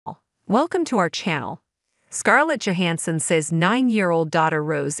Welcome to our channel. Scarlett Johansson says 9-year-old daughter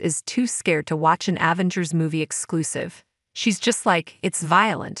Rose is too scared to watch an Avengers movie exclusive. She's just like, it's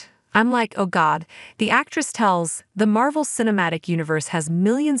violent. I'm like, oh god. The actress tells, the Marvel Cinematic Universe has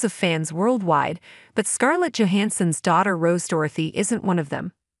millions of fans worldwide, but Scarlett Johansson's daughter Rose Dorothy isn't one of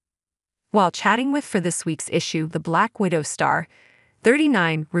them. While chatting with for this week's issue, the Black Widow star,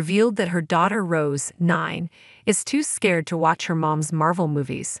 39, revealed that her daughter Rose, 9, is too scared to watch her mom's Marvel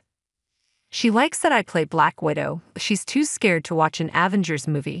movies. She likes that I play Black Widow, but she's too scared to watch an Avengers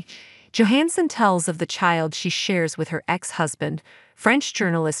movie. Johansson tells of the child she shares with her ex-husband, French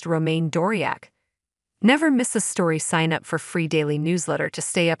journalist Romain Dauriac. Never miss a story. Sign up for free daily newsletter to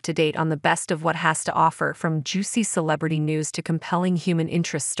stay up to date on the best of what has to offer, from juicy celebrity news to compelling human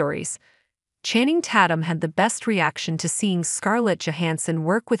interest stories. Channing Tatum had the best reaction to seeing Scarlett Johansson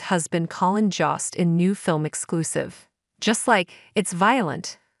work with husband Colin Jost in new film exclusive. Just like, it's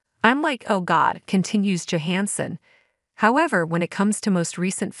violent. I'm like, oh god, continues Johansson. However, when it comes to most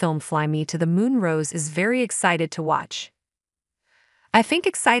recent film Fly Me to the Moon, Rose is very excited to watch. I think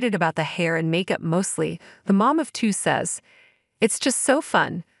excited about the hair and makeup mostly, the mom of two says. It's just so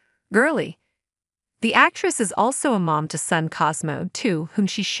fun. Girly. The actress is also a mom to son Cosmo, too, whom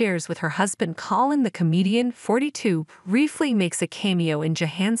she shares with her husband Colin. The comedian, 42, briefly makes a cameo in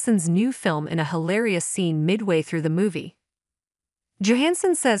Johansson's new film in a hilarious scene midway through the movie.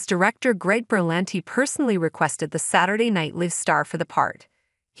 Johansson says director Greg Berlanti personally requested the Saturday Night Live star for the part.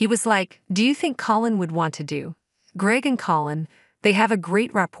 He was like, do you think Colin would want to do? Greg and Colin, they have a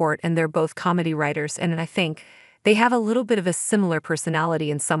great rapport and they're both comedy writers, and I think they have a little bit of a similar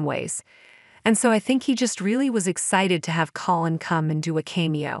personality in some ways. And so I think he just really was excited to have Colin come and do a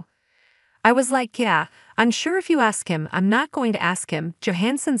cameo. I was like, yeah, I'm sure if you ask him, I'm not going to ask him,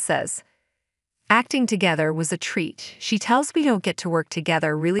 Johansson says. Acting together was a treat. She tells we don't get to work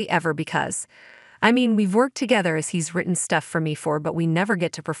together really ever because, I mean, we've worked together as he's written stuff for me for, but we never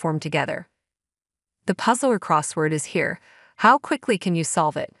get to perform together. The puzzle or crossword is here. How quickly can you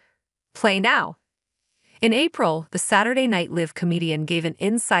solve it? Play now. In April, the Saturday Night Live comedian gave an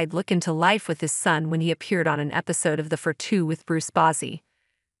inside look into life with his son when he appeared on an episode of The For Two with Bruce Bozzi.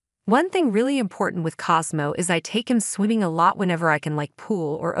 One thing really important with Cosmo is I take him swimming a lot whenever I can, like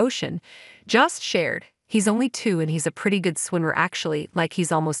pool or ocean. Just shared. He's only 2 and he's a pretty good swimmer actually, like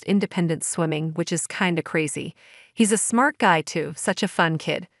he's almost independent swimming, which is kinda crazy. He's a smart guy too, such a fun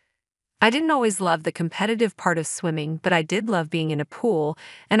kid. I didn't always love the competitive part of swimming, but I did love being in a pool,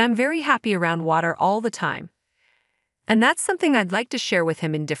 and I'm very happy around water all the time. And that's something I'd like to share with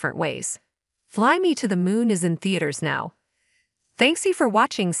him in different ways. Fly Me to the Moon is in theaters now. Thanks you for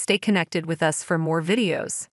watching. Stay connected with us for more videos.